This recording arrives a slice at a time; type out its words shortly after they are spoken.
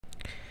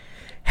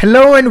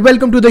Hello and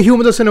welcome to the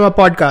Humans of Cinema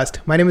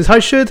podcast. My name is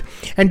Harshit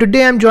and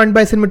today I'm joined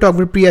by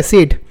cinematographer Priya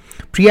Seth.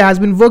 Priya has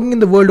been working in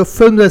the world of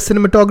films as a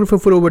cinematographer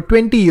for over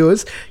 20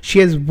 years. She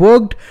has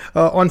worked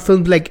on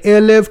films like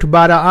Airlift,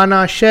 Barah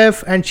Aana,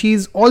 Chef, and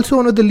she's also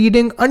one of the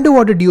leading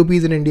underwater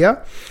DOPs in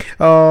India.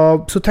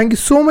 So thank you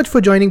so much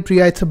for joining,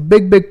 Priya. It's a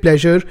big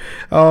pleasure.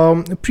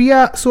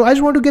 Priya, so I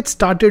just want to get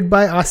started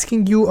by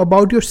asking you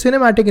about your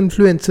cinematic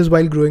influences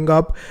while growing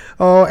up.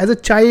 As a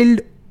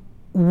child,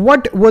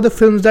 what were the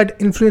films that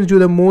influenced you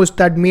the most,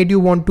 that made you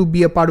want to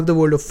be a part of the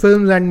world of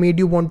films and made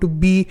you want to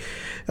be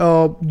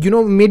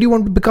made you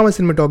want to become a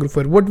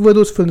cinematographer? What were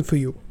those films for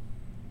you?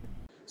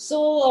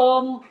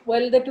 Well,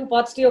 there are two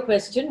parts to your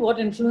question. What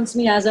influenced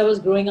me as I was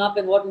growing up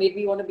and what made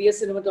me want to be a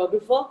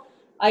cinematographer?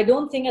 I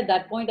don't think at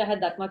that point I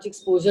had that much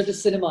exposure to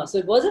cinema. So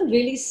it wasn't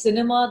really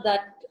cinema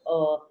that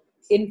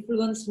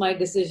influenced my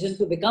decision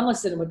to become a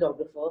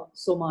cinematographer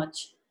so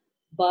much.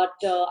 But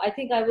I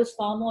think I was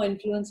far more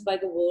influenced by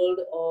the world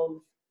of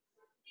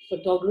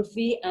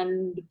photography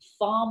and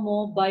far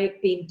more by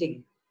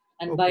painting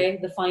and Okay. by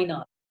the fine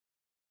art.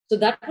 So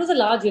that was a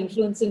large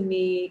influence in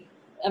me,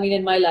 I mean,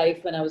 in my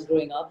life when I was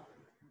growing up,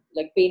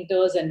 like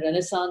painters and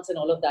Renaissance and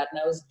all of that. And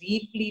I was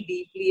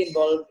deeply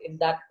involved in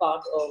that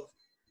part of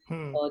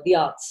Hmm. the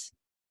arts,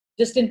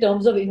 just in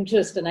terms of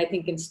interest and I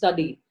think in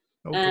study.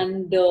 Okay.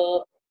 And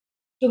to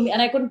me,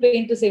 and I couldn't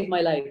paint to save my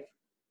life.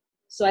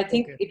 So I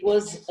think Okay. it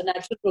was a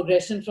natural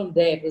progression from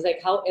there. It was like,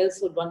 how else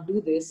would one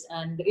do this?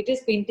 And it is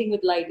painting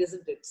with light,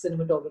 isn't it?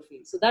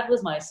 Cinematography. So that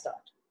was my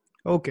start.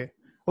 Okay.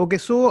 Okay.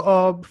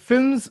 So,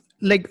 films,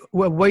 like,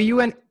 were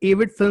you an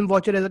avid film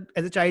watcher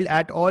as a child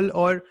at all,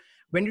 or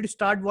when did you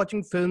start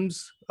watching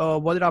films?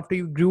 Was it after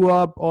you grew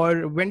up,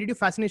 or when did your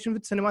fascination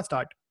with cinema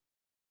start?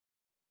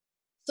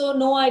 So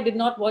no, I did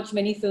not watch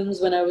many films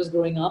when I was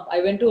growing up.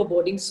 I went to a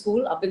boarding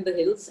school up in the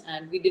hills,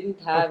 and we didn't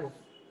have Okay.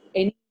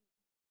 any.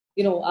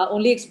 Our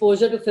only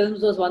exposure to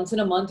films was once in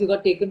a month. You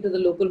got taken to the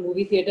local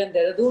movie theater in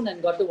Dehradun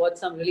and got to watch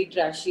some really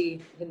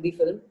trashy Hindi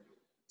film.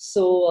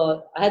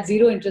 So I had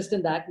zero interest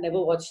in that.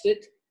 Never watched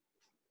it.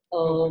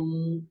 Okay.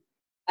 Um,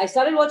 I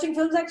started watching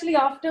films actually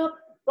after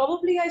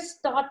probably I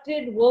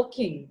started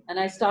working and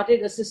I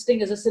started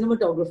assisting as a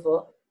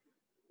cinematographer.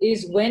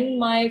 Is when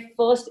my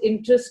first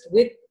interest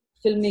with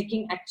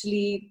filmmaking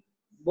actually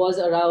was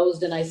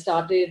aroused, and I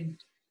started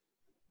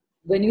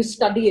when you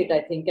study it, I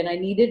think, and I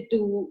needed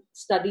to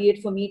study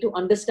it for me to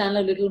understand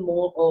a little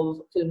more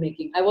of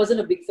filmmaking. I wasn't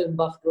a big film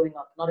buff growing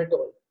up, not at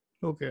all.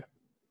 Okay.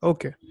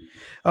 Okay.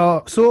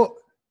 So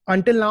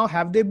until now,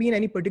 have there been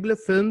any particular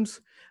films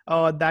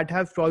that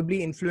have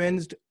probably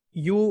influenced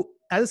you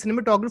as a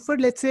cinematographer?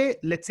 Let's say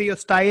your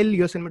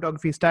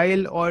cinematography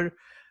style, or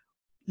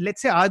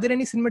let's say, are there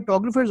any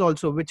cinematographers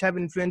also which have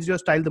influenced your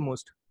style the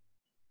most?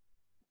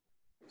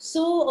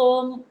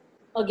 So,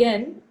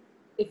 again,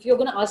 if you're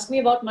going to ask me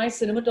about my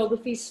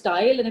cinematography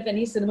style and if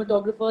any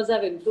cinematographers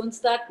have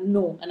influenced that,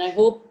 no. And I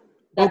hope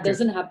that Okay.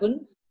 doesn't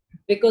happen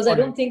because I All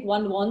right. don't think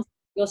one wants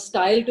your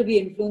style to be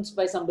influenced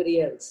by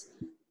somebody else.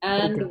 Okay.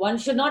 And one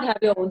should not have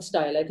your own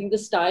style. I think the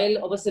style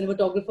of a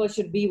cinematographer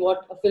should be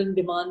what a film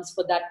demands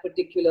for that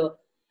particular.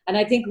 And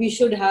I think we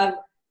should have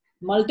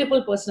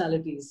multiple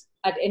personalities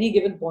at any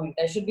given point.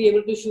 I should be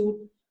able to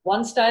shoot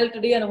one style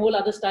today and a whole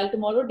other style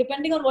tomorrow,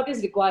 depending on what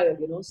is required.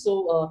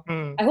 So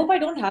Hmm. I hope I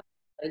don't have,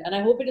 and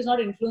I hope it is not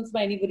influenced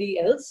by anybody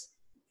else.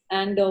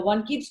 And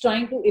one keeps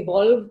trying to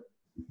evolve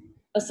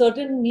a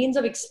certain means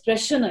of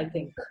expression, I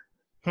think,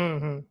 Hmm.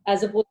 Hmm.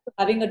 as opposed to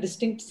having a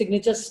distinct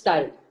signature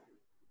style.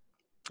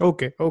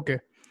 Okay. Okay.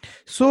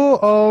 So,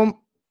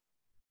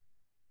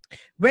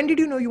 when did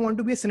you know you want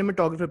to be a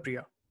cinematographer,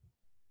 Priya?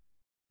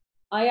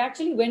 I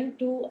actually went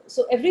to,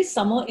 so every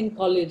summer in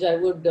college, I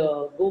would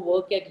go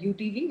work at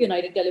UTV,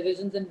 United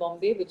Televisions in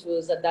Bombay, which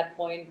was at that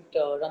point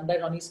run by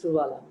Ronnie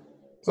Screwvala.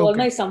 So all Okay.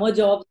 my summer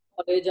jobs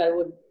in college, I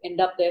would end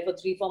up there for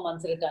 3, 4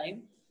 months at a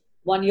time.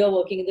 1 year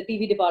working in the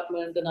TV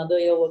department, another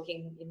year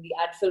working in the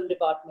ad film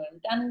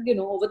department. And,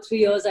 over 3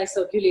 years, I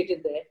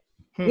circulated there,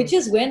 Hmm. which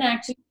is when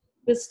actually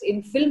interest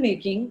in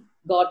filmmaking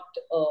got,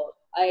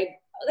 I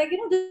like,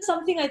 this is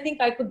something I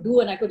think I could do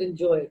and I could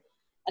enjoy.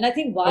 And I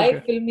think why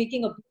Okay.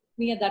 filmmaking appealed to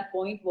me at that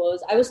point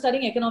was I was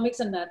studying economics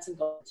and maths in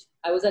college.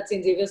 I was at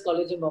St. Xavier's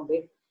College in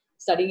Bombay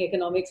studying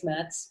economics,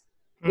 maths,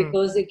 Hmm.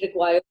 because it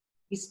required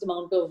least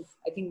amount of,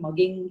 I think,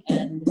 mugging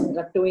and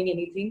rattoing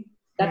anything.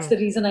 That's Hmm. the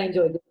reason I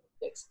enjoyed the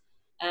subjects.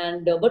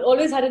 And but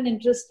always had an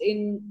interest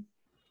in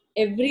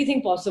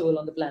everything possible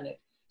on the planet.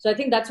 So I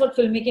think that's what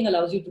filmmaking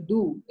allows you to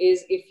do.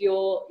 Is if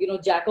you're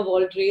jack of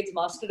all trades,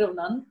 master of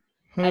none,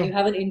 and Hmm. you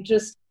have an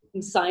interest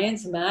in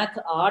science, math,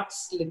 arts,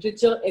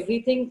 literature,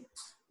 everything,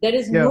 there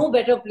is Yeah. no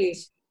better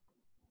place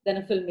than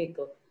a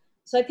filmmaker.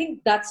 So I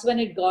think that's when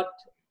it got.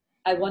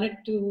 I wanted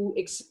to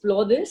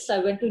explore this. I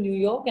went to New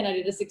York and I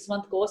did a 6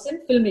 month course in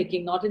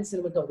filmmaking, not in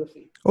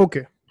cinematography.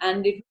 Okay.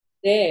 And it was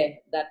there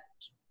that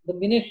the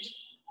minute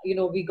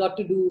we got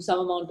to do some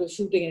amount of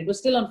shooting, and it was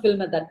still on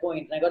film at that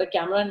point, and I got a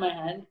camera in my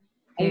hand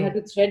and you Hmm. had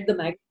to thread the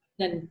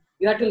magazine and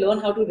you had to learn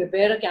how to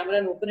repair a camera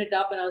and open it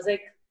up, and I was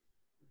like,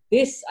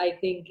 this I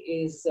think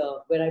is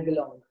where I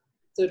belong.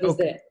 So it was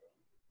Okay. there.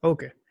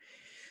 Okay.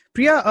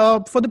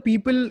 Priya, for the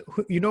people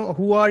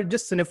who are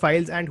just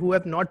cinephiles and who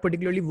have not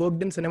particularly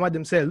worked in cinema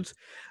themselves,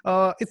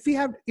 if you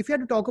had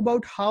to talk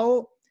about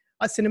how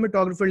a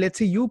cinematographer, let's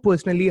say you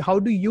personally, how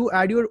do you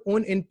add your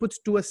own inputs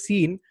to a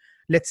scene?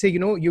 Let's say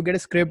you get a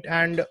script,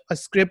 and a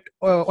script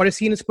or a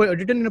scene is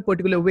written in a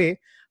particular way.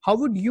 How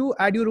would you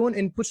add your own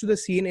inputs to the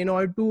scene in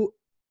order to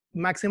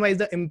maximize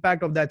the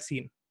impact of that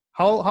scene?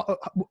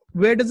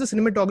 Where does the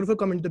cinematographer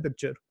come into the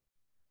picture?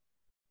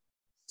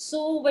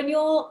 So when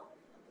you're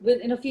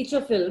in a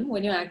feature film,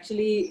 when you're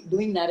actually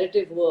doing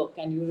narrative work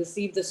and you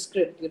receive the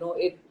script,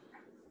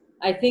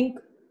 I think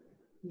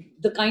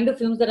the kind of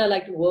films that I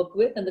like to work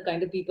with and the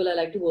kind of people I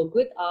like to work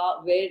with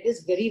are where it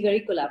is very,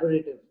 very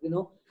collaborative.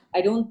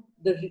 I don't,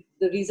 the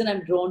reason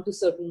I'm drawn to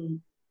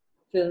certain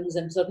films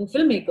and certain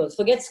filmmakers,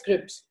 forget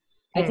scripts.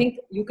 I Hmm. think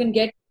you can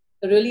get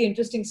a really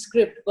interesting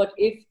script, but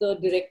if the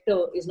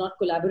director is not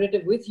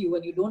collaborative with you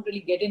and you don't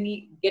really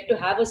get to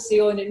have a say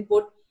or an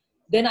input,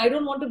 then I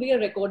don't want to be a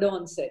recorder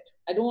on set.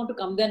 I don't want to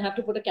come there and have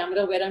to put a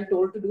camera where I'm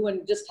told to do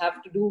and just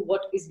have to do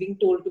what is being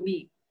told to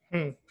me.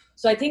 Hmm.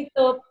 So I think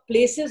the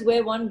places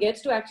where one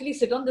gets to actually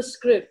sit on the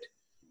script,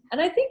 and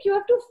I think you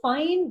have to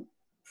find,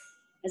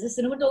 as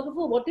a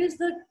cinematographer, what is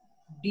the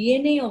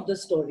DNA of the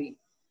story?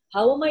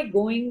 How am I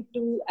going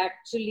to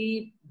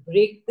actually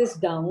break this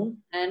down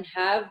and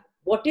have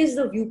what is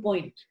the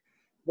viewpoint?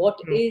 What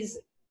Hmm. is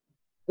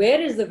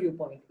Where is the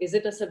viewpoint? Is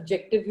it a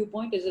subjective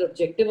viewpoint? Is it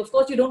objective? Of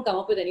course, you don't come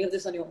up with any of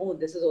this on your own.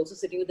 This is also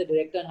sitting with the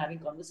director and having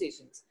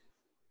conversations.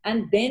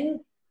 And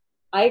then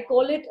I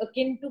call it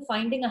akin to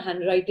finding a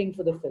handwriting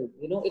for the film.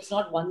 It's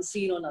not one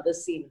scene or another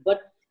scene, but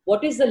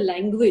what is the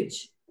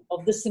language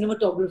of the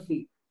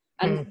cinematography?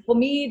 Hmm. And for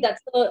me,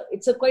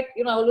 it's a quite,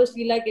 I always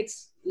feel like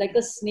it's like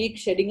a snake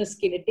shedding a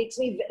skin. It takes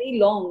me very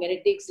long and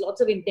it takes lots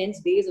of intense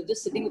days of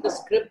just sitting with a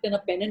script and a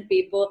pen and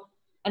paper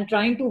and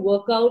trying to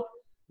work out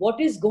what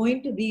is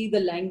going to be the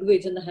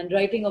language and the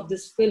handwriting of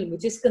this film,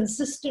 which is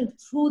consistent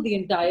through the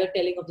entire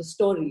telling of the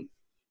story,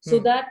 so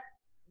Hmm. that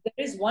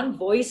there is one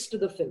voice to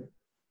the film.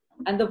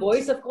 And the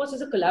voice, of course,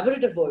 is a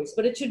collaborative voice,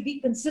 but it should be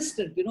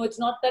consistent. It's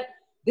not that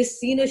this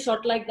scene is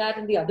shot like that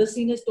and the other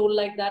scene is told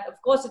like that.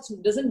 Of course,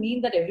 it doesn't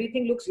mean that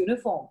everything looks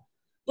uniform,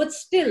 but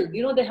still,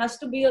 there has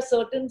to be a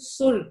certain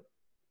sur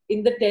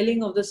in the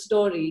telling of the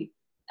story.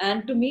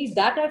 And to me,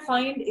 that I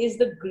find is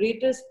the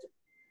greatest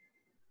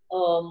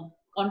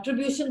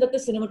contribution that the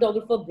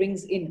cinematographer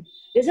brings in.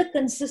 There's a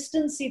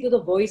consistency to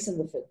the voice in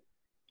the film.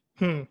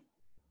 Hmm.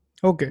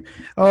 Okay.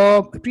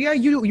 Priya,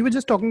 you were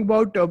just talking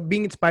about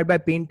being inspired by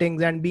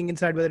paintings and being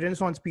inspired by the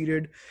Renaissance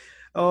period.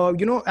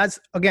 As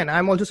again,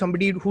 I'm also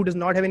somebody who does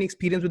not have any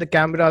experience with the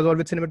cameras or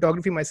with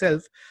cinematography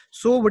myself.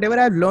 So whatever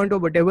I've learned or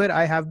whatever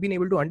I have been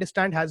able to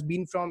understand has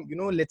been from,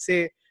 let's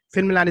say,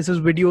 film analysis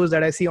videos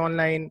that I see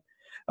online.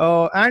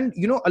 And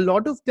a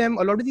lot of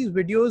these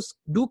videos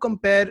do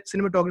compare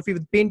cinematography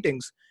with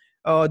paintings.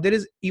 There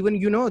is even,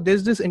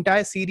 there's this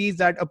entire series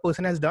that a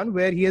person has done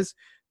where he has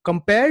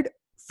compared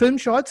film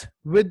shots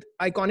with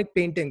iconic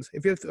paintings.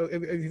 If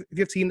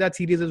you've seen that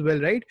series as well,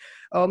 right?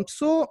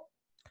 So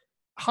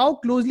how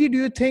closely do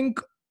you think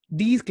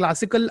these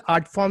classical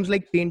art forms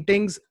like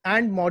paintings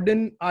and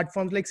modern art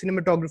forms like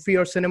cinematography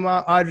or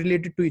cinema are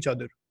related to each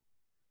other?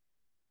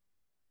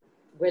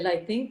 Well,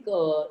 I think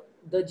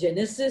the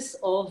genesis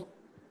of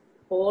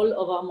all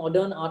of our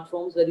modern art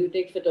forms, whether you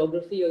take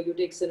photography or you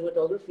take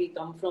cinematography,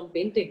 come from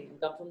painting,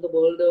 come from the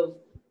world of,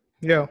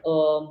 Yeah.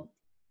 um,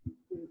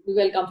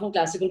 come from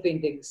classical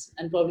paintings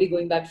and probably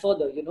going back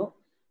further.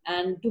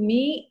 And to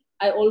me,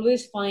 I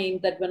always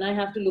find that when I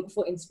have to look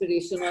for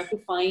inspiration, I have to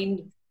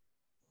find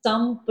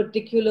some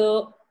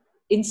particular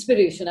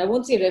inspiration. I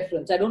won't say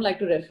reference. I don't like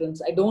to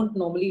reference. I don't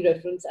normally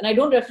reference, and I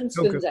don't reference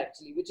Okay. films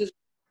actually, which is,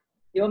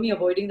 hear me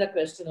avoiding that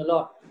question a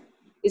lot,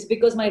 is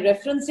because my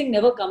referencing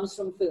never comes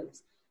from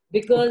films Okay.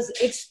 because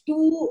it's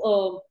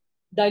too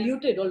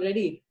diluted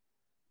already.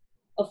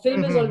 A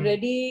film is Mm-hmm.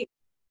 already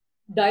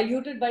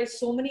diluted by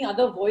so many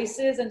other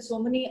voices and so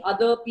many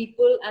other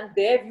people and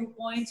their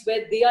viewpoints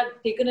where they are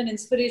taken an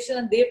inspiration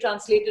and they've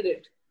translated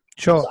it.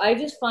 Sure. So I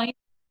just find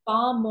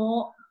far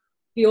more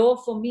pure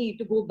for me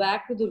to go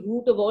back to the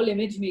root of all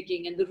image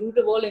making, and the root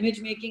of all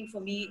image making for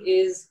me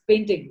is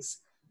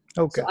paintings.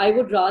 Okay. So I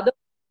would rather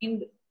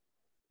find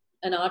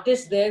an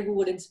artist there who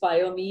would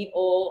inspire me,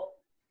 or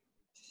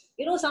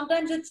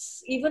sometimes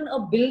it's even a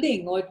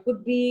building, or it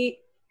could be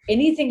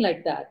anything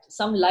like that,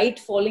 some light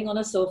falling on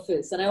a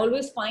surface, and I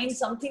always find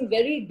something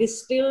very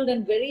distilled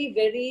and very,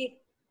 very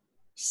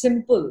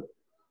simple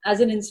as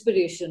an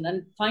inspiration,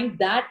 and find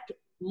that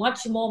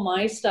much more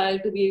my style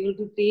to be able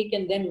to take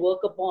and then work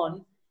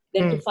upon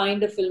than to Hmm.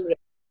 find a film.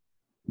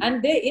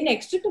 And they're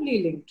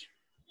inextricably linked.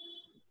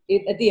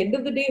 At the end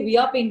of the day, we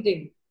are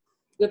painting.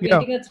 We're Yeah.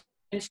 painting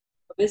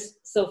a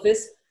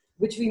surface,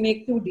 which we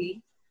make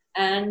 2D,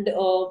 and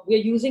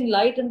we're using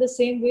light in the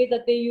same way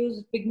that they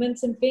use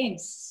pigments and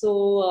paints.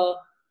 So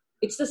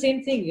it's the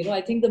same thing.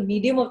 I think the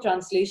medium of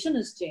translation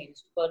has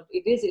changed, but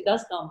it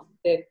does come.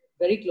 They're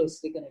very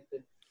closely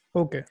connected.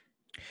 Okay.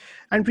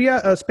 And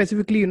Priya,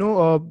 specifically,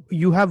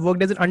 you have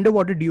worked as an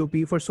underwater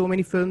DOP for so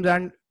many films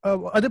and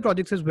other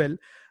projects as well.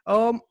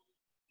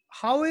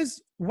 How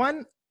is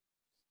one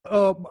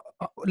uh,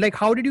 like,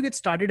 how did you get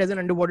started as an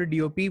underwater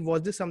DOP?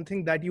 Was this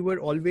something that you were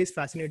always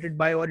fascinated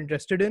by or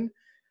interested in,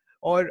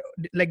 or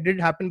like did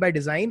it happen by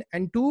design?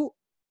 And two,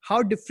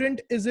 how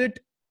different is it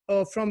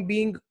from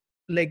being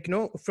like,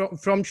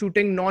 from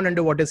shooting non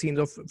underwater scenes,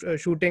 of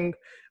shooting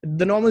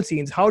the normal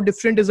scenes? How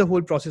different is the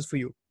whole process for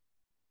you?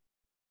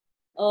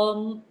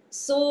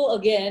 So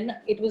again,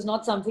 it was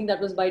not something that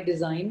was by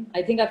design.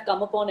 I think I've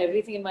come upon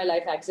everything in my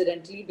life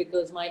accidentally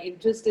because my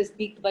interest is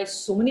piqued by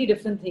so many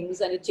different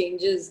things and it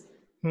changes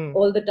Hmm.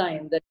 all the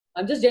time. That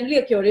I'm just generally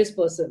a curious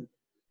person.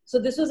 So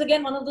this was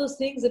again one of those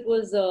things. It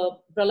was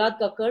Prahlad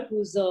Kakkar,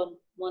 who's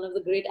one of the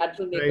great ad Right.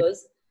 filmmakers.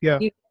 Yeah.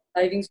 He was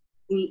diving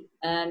school,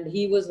 and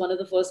he was one of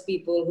the first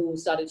people who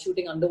started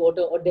shooting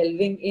underwater or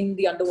delving in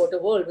the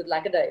underwater world with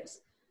lacquer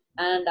dives.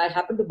 And I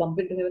happened to bump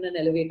into him in an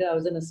elevator. I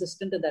was an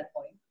assistant at that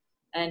point,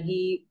 and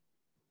he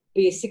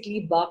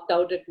basically barked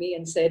out at me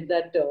and said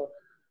that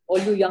all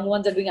you young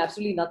ones are doing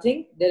absolutely nothing.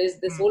 There is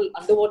this Hmm. whole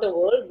underwater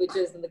world, which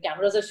is the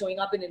cameras are showing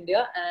up in India,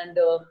 and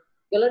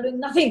you all are doing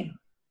nothing.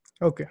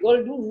 Okay. You all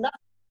do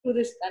nothing to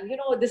this, and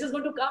this is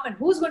going to come, and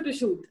who's going to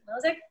shoot? And I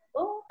was like,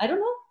 oh, I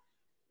don't know.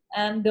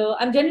 And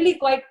I'm generally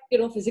quite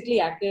physically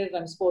active.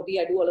 I'm sporty.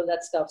 I do all of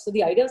that stuff. So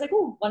the idea was like,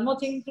 oh, one more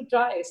thing to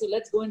try. So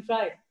let's go and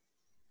try.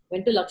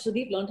 Went to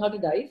Lakshadweep, learned how to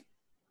dive,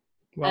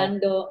 Wow.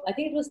 and I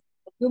think it was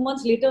a few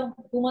months later,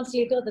 2 months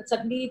later, that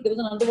suddenly there was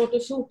an underwater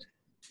shoot.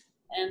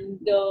 And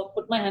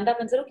put my hand up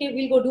and said, okay,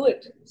 we'll go do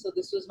it. So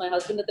this was my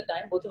husband at the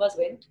time. Both of us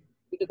went.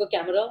 We took a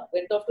camera,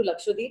 went off to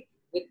Lakshadweep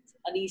with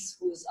Anis,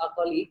 who's our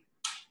colleague,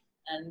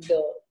 and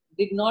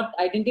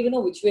I didn't even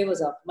know which way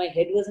was up. My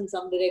head was in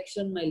some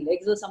direction, my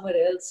legs were somewhere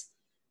else.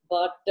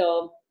 But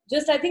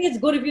just, I think it's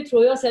good if you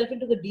throw yourself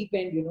into the deep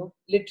end,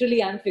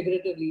 literally and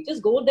figuratively.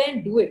 Just go there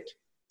and do it.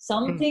 Hmm.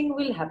 Something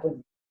will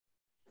happen.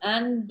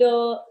 And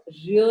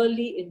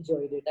really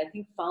enjoyed it. I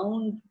think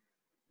found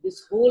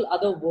this whole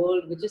other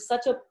world, which is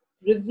such a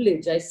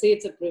privilege. I say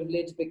it's a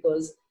privilege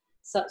because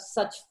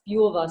such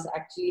few of us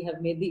actually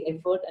have made the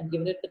effort and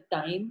given it the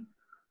time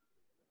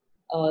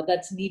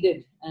that's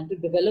needed. And to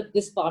develop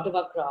this part of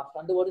our craft,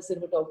 underwater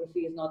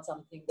cinematography is not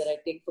something that I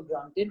take for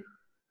granted.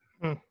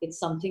 Hmm. It's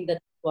something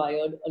that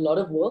required a lot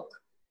of work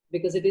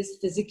because it is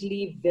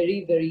physically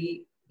very,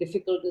 very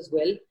difficult as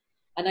well.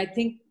 And I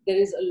think there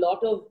is a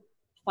lot of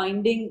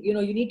finding, you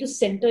need to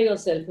center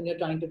yourself when you're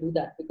trying to do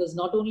that, because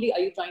not only are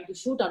you trying to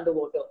shoot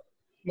underwater,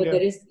 but Yeah.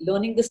 there is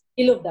learning the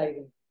skill of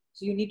diving.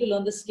 So you need to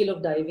learn the skill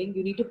of diving,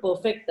 you need to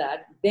perfect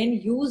that, then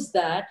use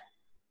that,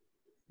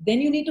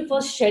 then you need to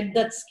first shed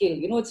that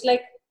skill. It's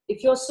like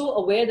if you're so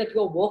aware that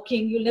you're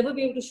walking, you'll never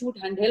be able to shoot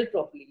handheld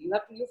properly.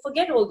 You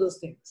forget all those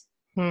things.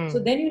 So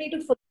Hmm. then you need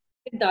to forget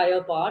the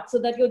entire part so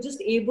that you're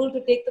just able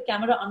to take the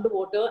camera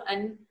underwater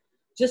and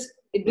just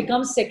it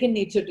becomes second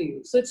nature to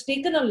you. So it's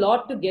taken a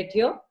lot to get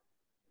here,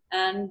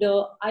 and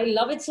I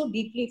love it so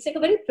deeply. It's like a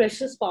very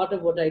precious part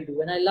of what I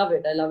do, and I love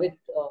it. I love it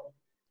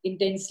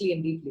intensely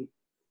and deeply.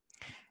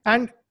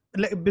 And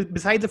like,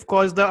 besides, of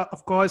course,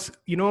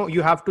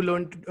 you have to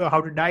learn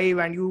how to dive,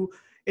 and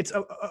it's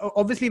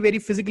obviously very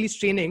physically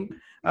straining,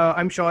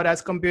 I'm sure,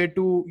 as compared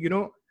to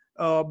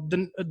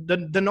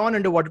the non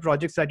underwater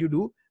projects that you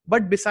do.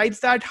 But besides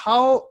that,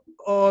 how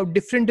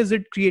different is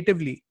it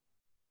creatively?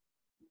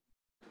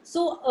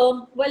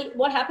 So, well,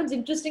 what happens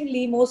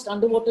interestingly, most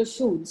underwater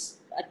shoots,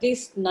 at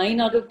least 9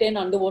 out of 10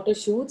 underwater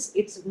shoots,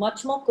 it's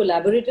much more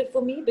collaborative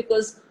for me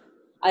because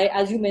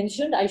as you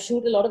mentioned, I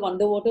shoot a lot of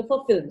underwater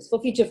for films,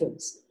 for feature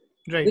films,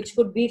 Right. which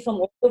could be from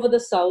all over the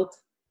South,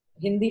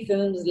 Hindi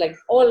films, like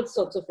all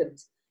sorts of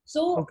films.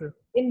 So, Okay.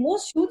 in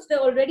most shoots, there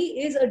already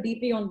is a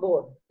DP on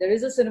board. There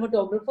is a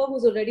cinematographer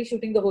who's already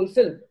shooting the whole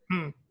film.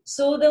 Hmm.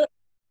 So the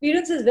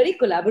experience is very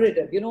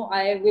collaborative.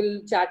 I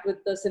will chat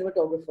with the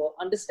cinematographer,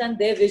 understand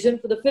their vision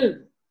for the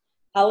film.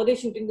 How are they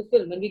shooting the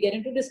film? And we get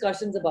into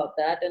discussions about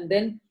that. And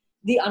then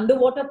the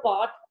underwater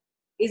part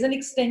is an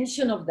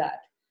extension of that.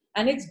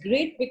 And it's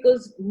great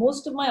because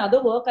most of my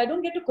other work, I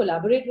don't get to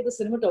collaborate with a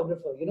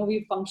cinematographer.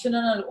 We function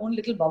in our own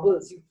little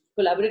bubbles. You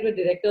collaborate with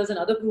directors and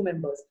other crew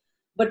members.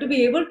 But to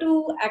be able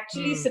to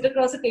actually sit Hmm.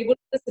 across a table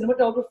with a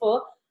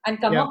cinematographer and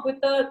come Yeah. up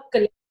with a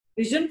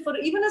vision for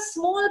even a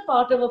small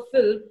part of a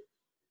film,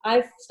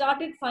 I've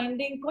started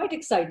finding quite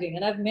exciting.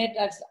 And I've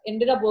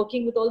ended up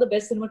working with all the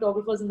best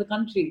cinematographers in the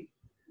country.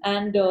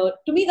 And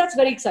to me, that's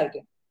very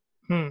exciting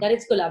Hmm. that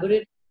it's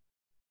collaborative,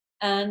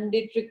 and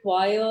it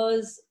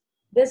requires,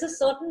 there's a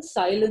certain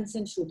silence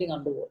in shooting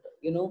underwater.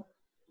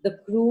 The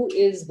crew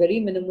is very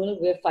minimal.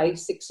 We're 5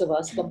 6 of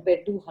us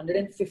compared to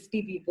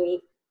 150 people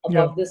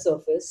Yeah. above the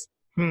surface.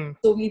 Hmm.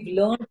 So we've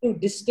learned to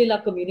distill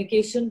our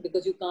communication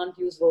because you can't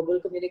use verbal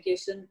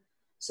communication.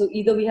 So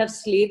either we have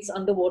slates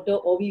underwater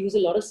or we use a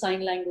lot of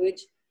sign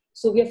language.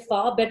 So we are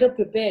far better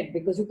prepared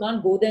because you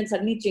can't go there and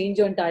suddenly change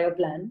your entire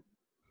plan.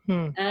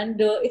 Hmm. And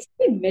it's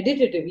very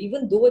meditative,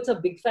 even though it's a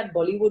big fat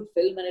Bollywood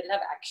film and it'll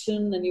have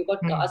action and you've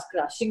got Hmm. cars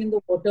crashing in the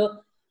water.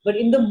 But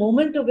in the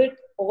moment of it,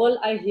 all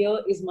I hear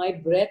is my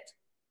breath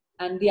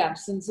and the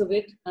absence of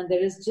it, and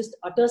there is just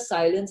utter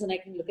silence, and I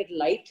can look at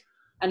light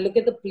and look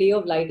at the play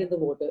of light in the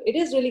water. It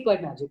is really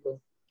quite magical.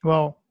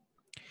 Wow.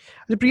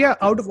 So Priya,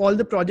 out of all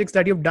the projects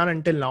that you've done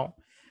until now,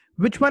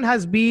 which one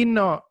has been,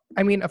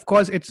 I mean, of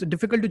course, it's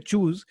difficult to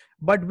choose,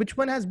 but which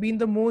one has been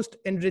the most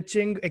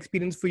enriching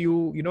experience for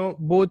you,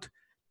 both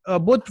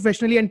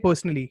professionally and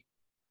personally?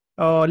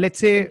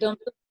 Let's In say,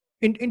 terms of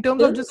in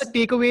terms of just the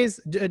films,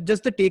 takeaways,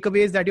 just the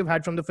takeaways that you've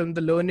had from the film,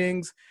 the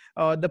learnings,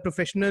 the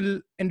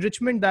professional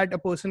enrichment that a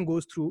person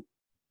goes through.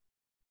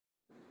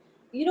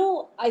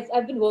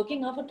 I've been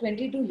working now for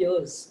 22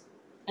 years,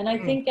 and I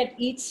Hmm. think at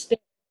each step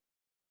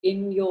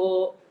in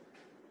your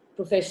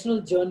professional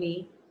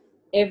journey,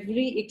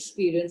 every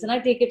experience, and I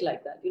take it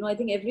like that. I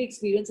think every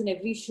experience and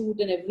every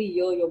shoot and every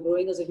year, you're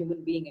growing as a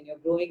human being and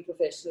you're growing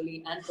professionally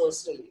and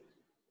personally.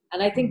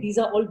 And I think Hmm. these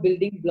are all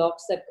building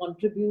blocks that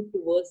contribute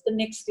towards the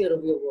next year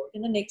of your work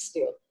in the next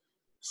year.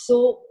 So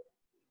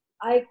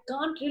I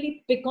can't really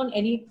pick on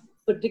any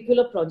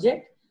particular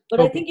project, but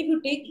I Okay. think if you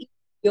take each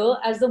year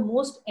as the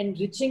most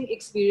enriching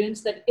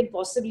experience that it can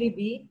possibly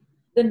be,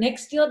 the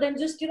next year, then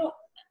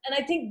and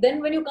I think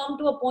then when you come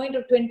to a point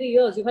of 20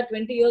 years, you've had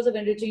 20 years of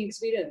enriching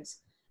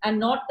experience. And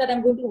not that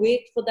I'm going to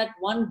wait for that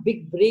one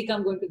big break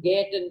I'm going to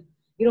get and,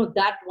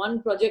 that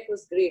one project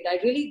was great. I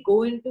really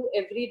go into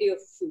every day of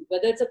shoot,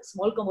 whether it's a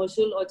small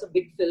commercial or it's a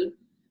big film.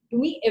 To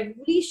me,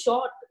 every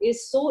shot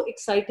is so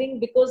exciting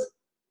because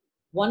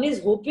one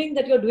is hoping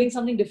that you're doing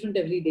something different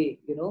every day,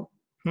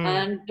 Hmm.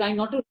 and trying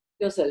not to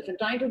yourself and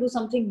trying to do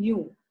something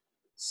new.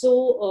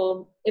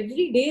 So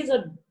every day is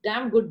a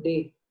damn good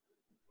day.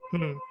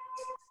 Hmm.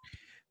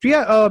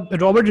 Priya,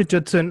 Robert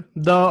Richardson,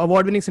 the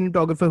award-winning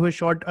cinematographer who has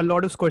shot a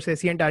lot of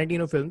Scorsese and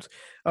Tarantino films,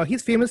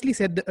 he's famously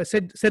said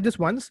this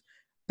once,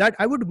 that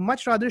I would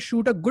much rather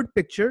shoot a good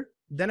picture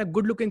than a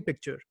good-looking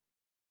picture.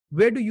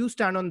 Where do you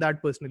stand on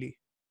that personally?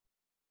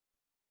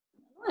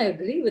 I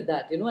agree with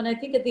that, and I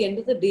think at the end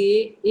of the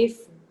day,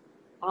 if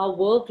our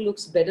work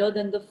looks better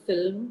than the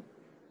film,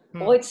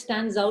 Hmm. or it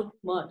stands out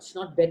much,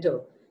 not better,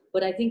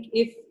 but I think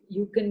if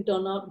you can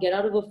get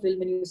out of a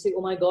film and you say,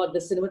 oh my God, the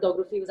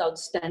cinematography was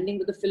outstanding,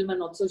 but the film I'm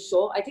not so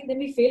sure, I think then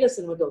we fail as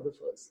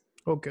cinematographers.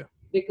 Okay.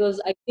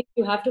 Because I think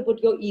you have to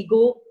put your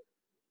ego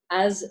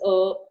as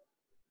a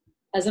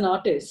as an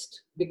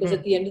artist, because Hmm.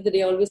 at the end of the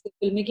day, I always say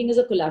filmmaking is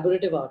a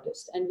collaborative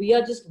artist, and we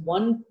are just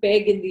one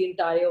peg in the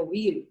entire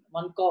wheel,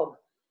 one cog.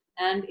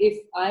 And if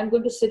I'm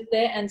going to sit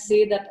there and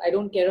say that I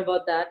don't care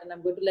about that and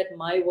I'm going to let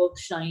my work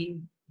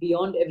shine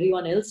beyond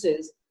everyone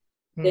else's,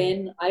 Hmm.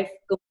 then I've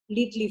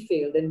completely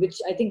failed. And which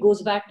I think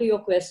goes back to your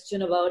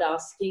question about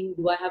asking,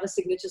 do I have a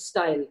signature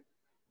style?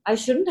 I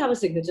shouldn't have a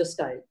signature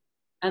style.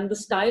 And the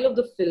style of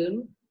the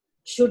film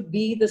should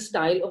be the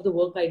style of the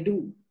work I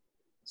do.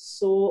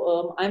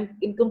 So I'm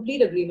in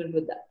complete agreement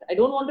with that. I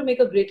don't want to make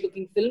a great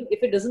looking film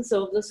if it doesn't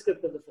serve the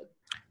script of the film.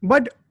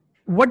 But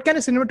what can a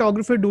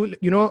cinematographer do?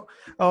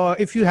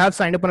 If you have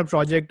signed up on a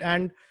project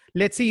and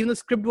let's say even the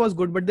script was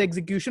good, but the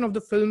execution of the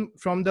film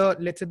from the,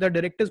 let's say, the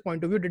director's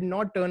point of view did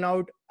not turn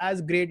out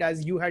as great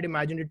as you had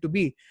imagined it to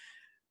be.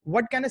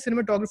 What can a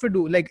cinematographer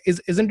do? Like,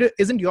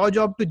 isn't your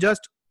job to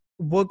just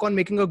work on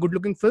making a good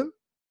looking film?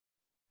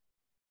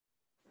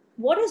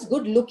 What does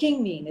good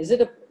looking mean?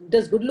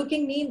 Does good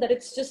looking mean that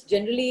it's just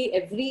generally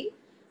every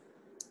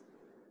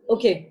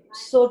Okay,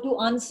 so to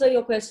answer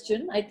your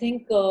question, I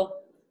think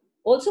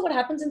also what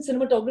happens in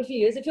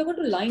cinematography is if you're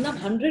going to line up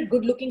 100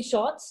 good looking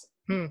shots,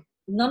 Hmm.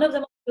 none of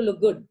them are going to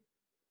look good.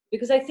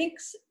 Because I think,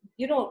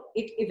 it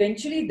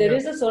eventually there Yeah.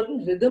 is a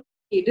certain rhythm,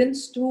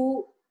 cadence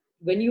to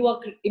when you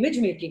are image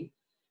making.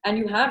 And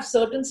you have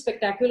certain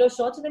spectacular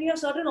shots and then you have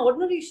certain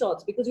ordinary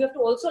shots because you have to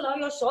also allow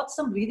your shots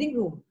some breathing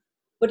room.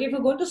 But if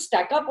you're going to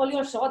stack up all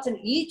your shots and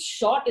each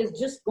shot is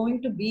just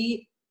going to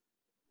be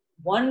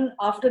one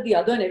after the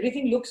other and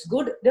everything looks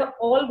good, they're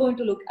all going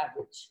to look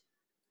average.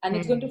 And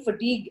it's going Hmm. to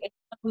fatigue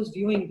anyone who's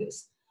viewing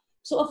this.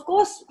 So, of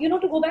course, to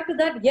go back to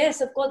that, yes,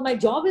 of course, my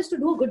job is to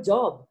do a good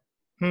job.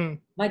 Hmm.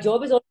 My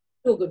job is also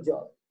to do a good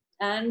job.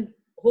 And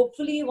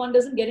hopefully, one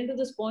doesn't get into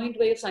this point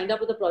where you've signed up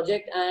with a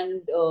project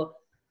and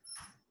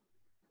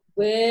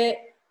where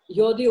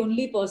you're the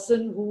only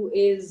person who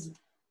is,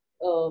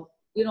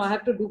 I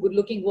have to do good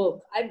looking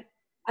work.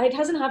 It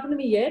hasn't happened to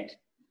me yet.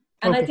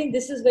 And I Okay. think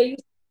this is where you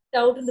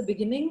start out in the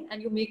beginning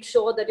and you make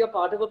sure that you're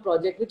part of a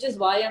project, which is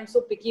why I'm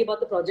so picky about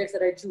the projects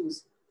that I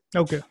choose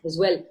Okay. as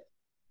well.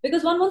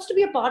 Because one wants to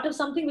be a part of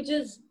something which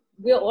is,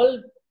 we're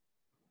all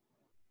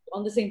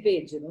on the same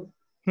page.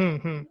 Hmm.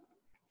 Hmm.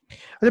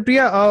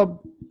 Priya,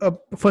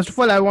 first of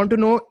all, I want to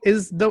know,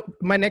 is the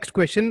my next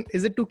question,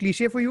 is it too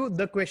cliche for you?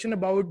 The question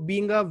about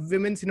being a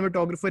women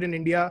cinematographer in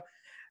India,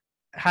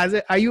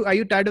 are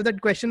you tired of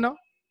that question now?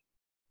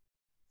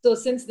 So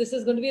since this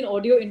is going to be an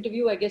audio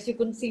interview, I guess you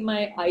couldn't see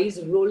my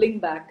eyes rolling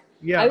back.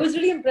 I Yeah. was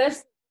really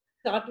impressed.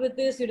 Start with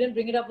this. You didn't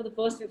bring it up for the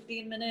first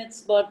 15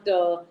 minutes, but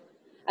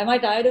am I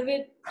tired of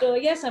it?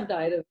 Yes, I'm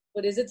tired of it.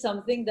 But is it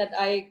something that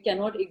I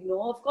cannot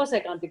ignore? Of course, I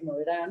can't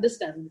ignore it. I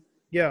understand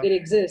Yeah. it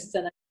exists,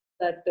 and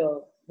that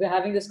we're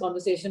having this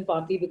conversation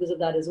partly because of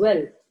that as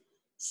well.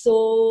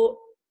 So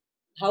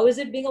How is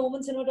it being a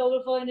woman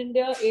cinematographer in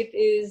India? It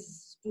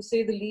is, to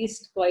say the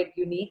least, quite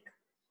unique.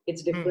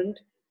 It's Hmm. different.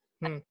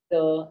 Hmm.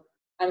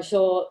 I'm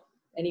sure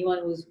anyone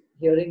who's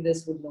hearing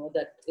this would know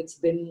that it's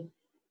been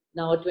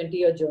now a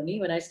 20-year journey.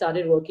 When I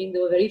started working,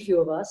 there were very few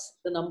of us.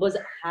 The numbers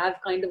have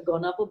kind of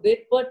gone up a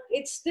bit, but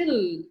it's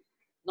still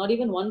not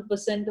even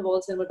 1% of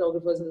all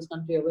cinematographers in this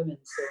country are women.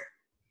 So,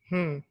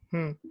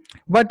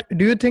 But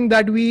do you think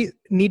that we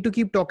need to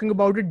keep talking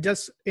about it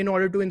just in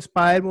order to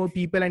inspire more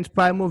people and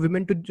inspire more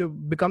women to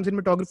become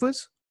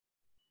cinematographers?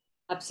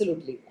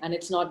 absolutely. And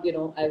it's not,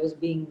 I was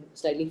being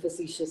slightly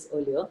facetious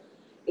earlier.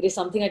 It is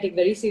something I take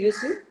very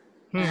seriously.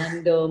 Hmm.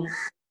 And in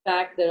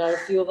fact, there are a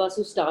few of us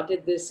who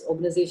started this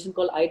organization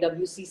called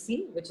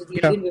IWCC, which is the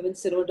Yeah. Indian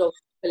Women's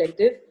Cinematography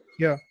Collective.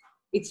 Yeah.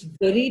 It's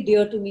very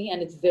dear to me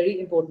and it's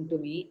very important to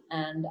me.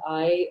 And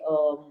I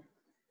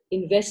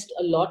invest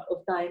a lot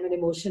of time and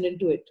emotion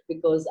into it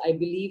because I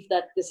believe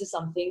that this is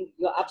something,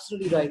 you're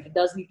absolutely right. It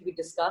does need to be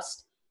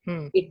discussed.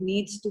 Hmm. It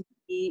needs to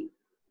be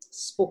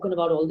spoken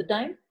about all the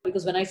time.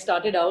 Because when I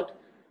started out,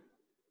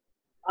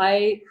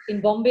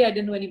 in Bombay, I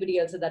didn't know anybody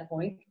else at that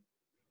point.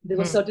 There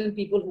were Hmm. certain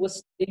people who were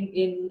studying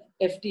in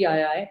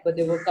FTII, but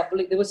they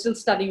were still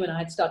studying when I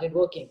had started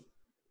working.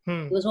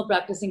 Hmm. There was no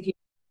practicing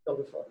female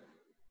photographer.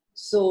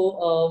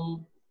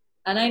 So,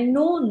 and I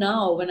know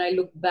now when I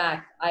look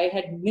back, I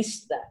had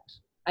missed that.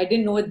 I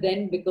didn't know it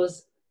then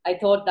because I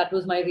thought that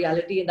was my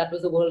reality and that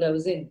was the world I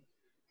was in.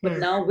 But Hmm.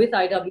 now with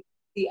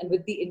IWC and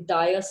with the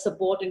entire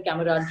support and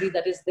camaraderie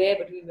that is there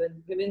between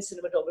women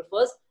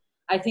cinematographers,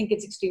 I think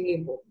it's extremely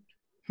important.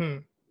 Hmm.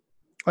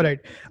 All right.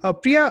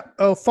 Priya,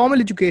 formal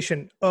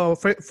education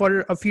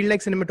for a field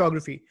like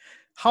cinematography,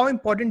 how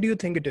important do you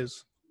think it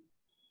is?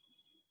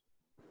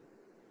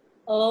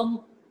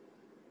 Um,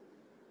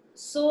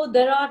 So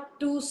there are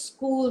two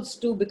schools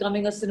to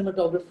becoming a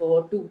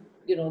cinematographer.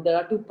 There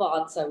are two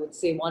paths, I would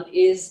say. One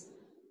is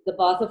the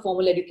path of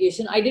formal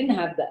education. I didn't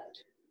have that.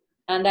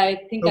 And I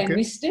think I Okay.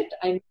 missed it.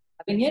 I'm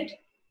having it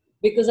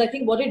because I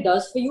think what it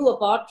does for you,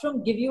 apart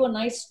from give you a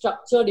nice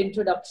structured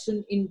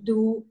introduction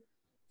into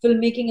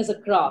filmmaking as a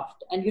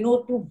craft and,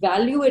 to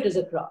value it as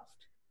a craft.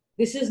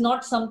 This is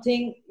not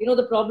something,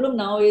 the problem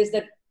now is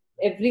that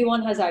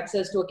everyone has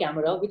access to a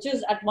camera, which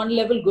is at one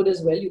level good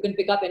as well. You can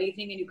pick up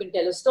anything and you can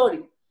tell a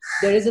story.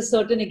 There is a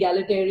certain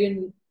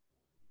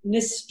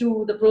egalitarianness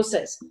to the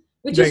process,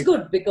 which is Right.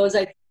 good because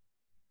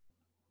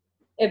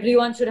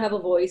everyone should have a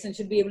voice and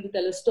should be able to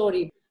tell a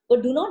story.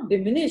 But do not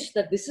diminish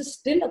that this is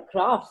still a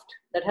craft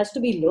that has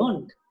to be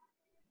learned.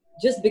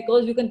 Just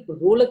because you can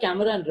roll a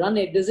camera and run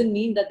it doesn't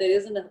mean that there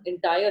is an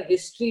entire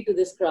history to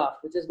this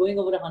craft, which is going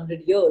over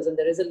 100 years, and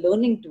there is a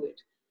learning to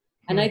it.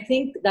 And Hmm. I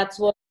think that's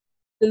what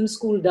film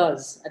school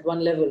does at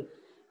one level.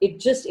 It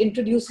just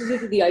introduces you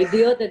to the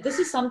idea that this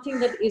is something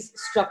that is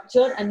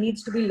structured and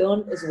needs to be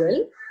learned as well.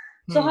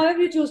 So, Hmm.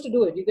 however you choose to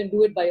do it, you can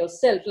do it by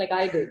yourself, like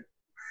I did.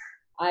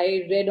 I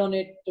read on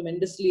it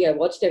tremendously. I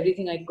watched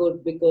everything I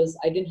could because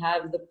I didn't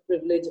have the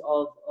privilege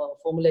of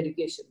formal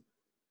education.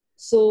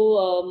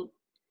 So,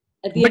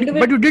 at the end of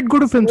But you it, did go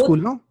to film school,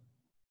 both no?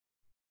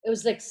 it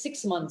was like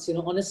 6 months.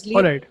 All Honestly,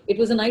 right. it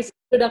was a nice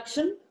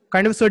introduction.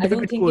 Kind of a I don't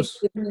certificate think it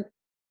course.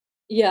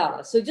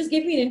 yeah, so it just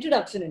gave me an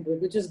introduction into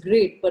it, which is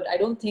great. But I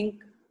don't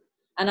think,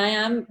 and I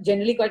am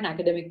generally quite an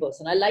academic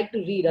person. I like to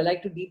read. I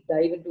like to deep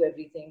dive into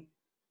everything,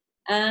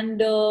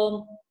 and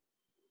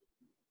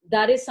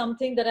that is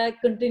something that I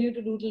continue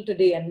to do till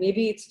today. And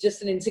maybe it's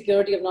just an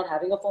insecurity of not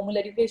having a formal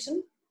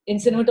education in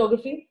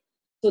cinematography.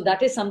 So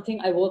that is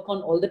something I work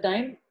on all the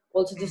time.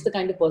 Also, just the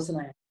kind of person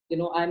I am.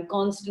 I'm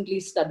constantly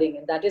studying,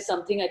 and that is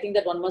something I think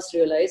that one must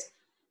realize.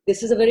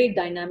 This is a very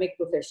dynamic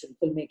profession,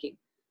 filmmaking.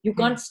 You Hmm.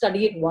 can't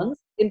study it once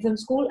in film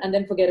school and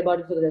then forget about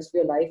it for the rest of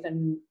your life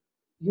and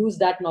use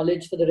that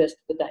knowledge for the rest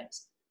of the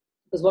times.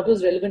 Because what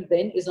was relevant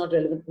then is not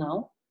relevant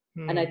now.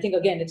 And I Hmm. think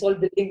again, it's all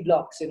building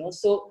blocks.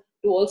 So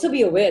to also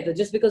be aware that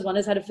just because one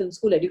has had a film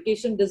school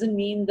education doesn't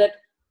mean that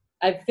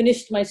I've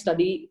finished my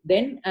study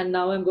then and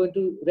now I'm going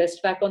to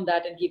rest back on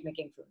that and keep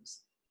making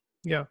films.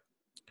 Yeah.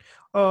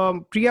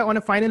 Priya, on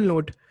a final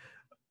note,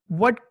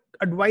 what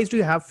advice do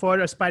you have for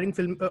aspiring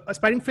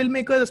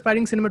filmmakers,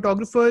 aspiring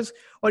cinematographers,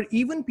 or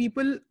even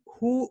people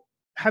who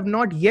have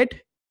not yet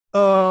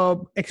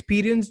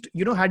experienced,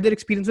 had their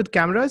experience with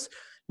cameras,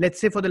 let's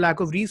say for the lack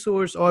of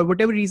resource or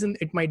whatever reason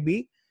it might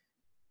be.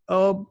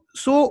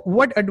 So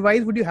what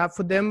advice would you have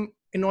for them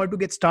in order to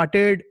get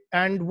started,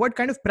 and what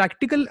kind of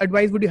practical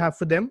advice would you have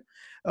for them,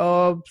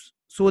 uh,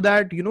 so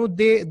that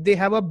they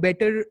have a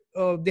better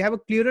they have a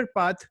clearer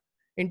path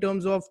in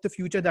terms of the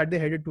future that they're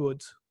headed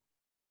towards?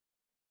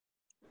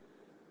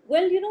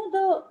 Well,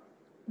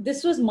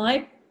 this was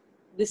my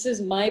this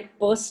is my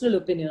personal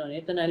opinion on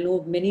it, and I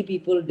know many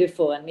people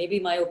differ, and maybe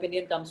my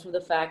opinion comes from the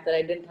fact that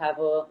I didn't have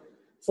a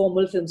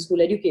formal film school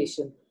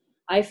education.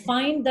 I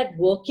find that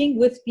working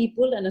with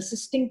people and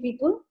assisting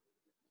people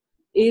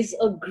is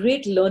a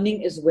great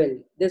learning as well.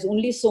 There's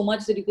only so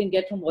much that you can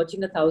get from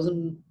watching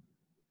 1,000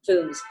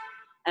 films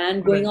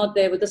and going Right. out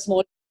there with a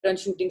small camera and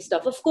shooting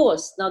stuff. Of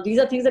course, now these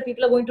are things that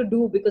people are going to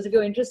do because if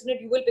you're interested in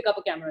it, you will pick up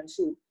a camera and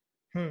shoot.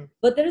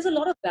 But there is a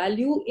lot of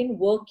value in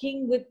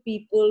working with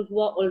people who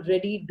are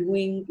already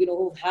doing,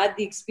 who've had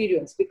the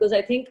experience, because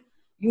I think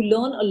you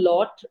learn a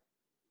lot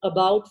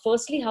about,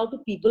 firstly, how to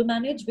people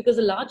manage, because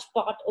a large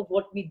part of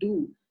what we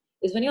do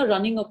is when you're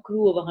running a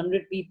crew of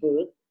 100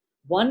 people,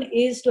 one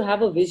is to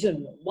have a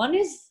vision. One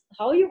is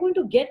how you're going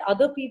to get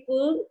other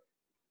people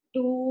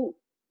to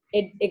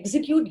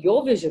execute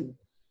your vision.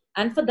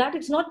 And for that,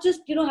 it's not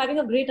just, having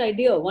a great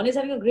idea. One is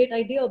having a great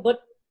idea,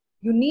 but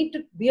you need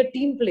to be a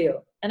team player.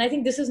 And I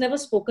think this is never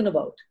spoken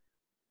about.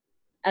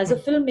 As a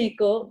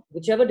filmmaker,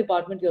 whichever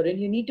department you're in,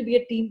 you need to be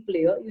a team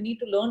player. You need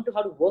to learn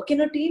how to work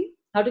in a team,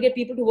 how to get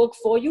people to work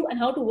for you, and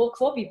how to work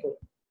for people.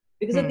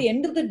 Because at the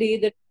end of the day,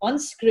 there's one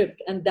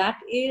script, and that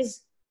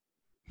is,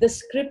 the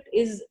script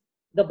is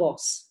the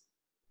boss.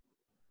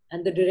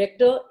 And the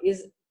director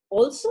is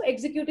also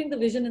executing the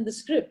vision in the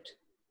script.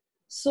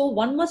 So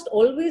one must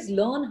always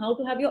learn how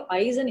to have your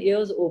eyes and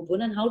ears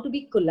open and how to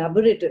be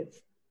collaborative.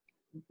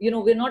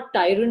 We're not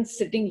tyrants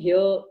sitting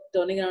here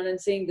turning around and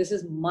saying, this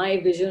is my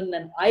vision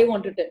and I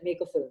want to make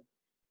a film.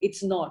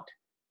 It's not.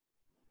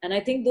 And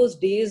I think those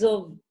days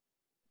of,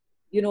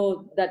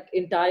 that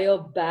entire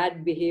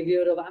bad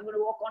behavior of, I'm going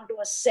to walk onto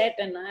a set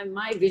and I have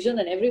my vision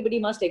and everybody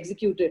must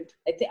execute it.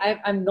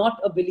 I'm not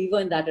a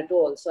believer in that at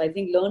all. So I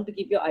think learn to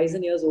keep your eyes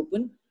and ears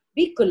open,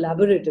 be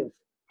collaborative,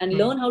 and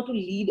learn how to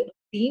lead a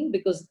team,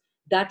 because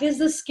that is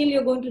the skill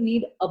you're going to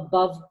need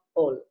above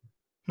all.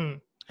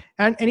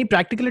 And any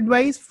practical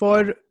advice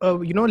for,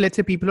 let's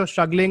say people are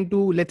struggling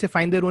to, let's say,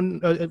 find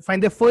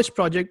their first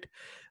project.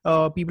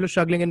 People are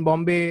struggling in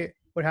Bombay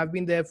or have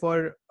been there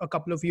for a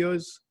couple of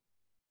years.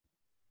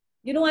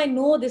 I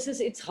know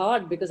it's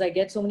hard because I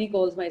get so many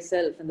calls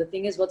myself. And the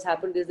thing is, what's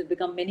happened is they've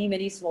become many,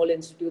 many small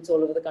institutes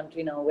all over the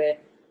country now, where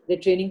they're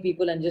training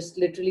people and just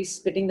literally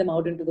spitting them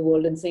out into the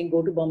world and saying,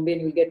 go to Bombay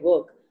and you'll get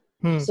work.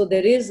 So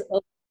there is a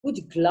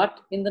huge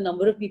glut in the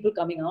number of people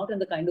coming out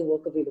and the kind of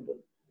work available.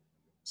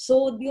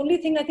 So the only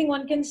thing I think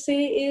one can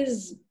say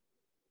is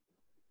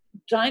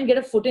try and get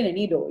a foot in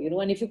any door,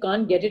 and if you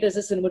can't get it as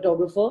a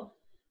cinematographer,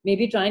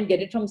 maybe try and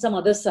get it from some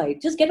other side.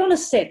 Just get on a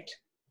set.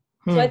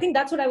 So I think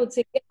that's what I would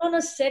say. Get on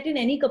a set in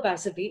any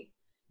capacity,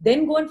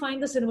 then go and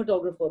find the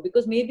cinematographer,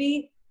 because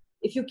maybe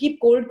if you keep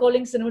cold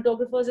calling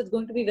cinematographers, it's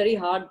going to be very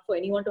hard for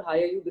anyone to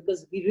hire you,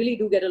 because we really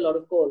do get a lot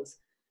of calls.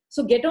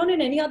 So get on in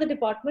any other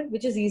department,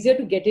 which is easier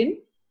to get in,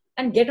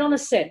 and get on a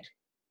set.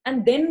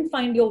 And then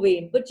find your way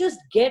in. But just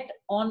get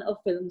on a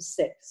film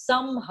set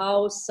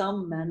somehow,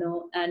 some manner,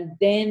 and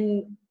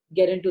then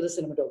get into the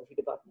cinematography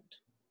department.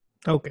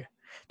 Okay.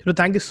 So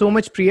thank you so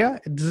much,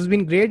 Priya. This has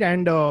been great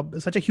and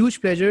such a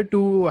huge pleasure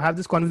to have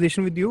this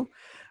conversation with you.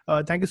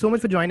 Thank you so much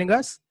for joining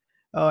us.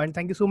 And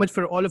thank you so much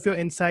for all of your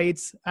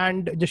insights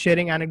and just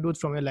sharing anecdotes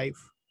from your life.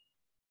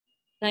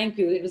 Thank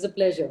you. It was a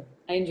pleasure.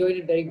 I enjoyed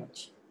it very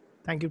much.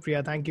 Thank you,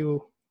 Priya. Thank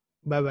you.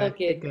 Bye-bye.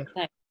 Okay. Thanks.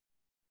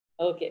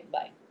 Okay.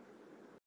 Bye.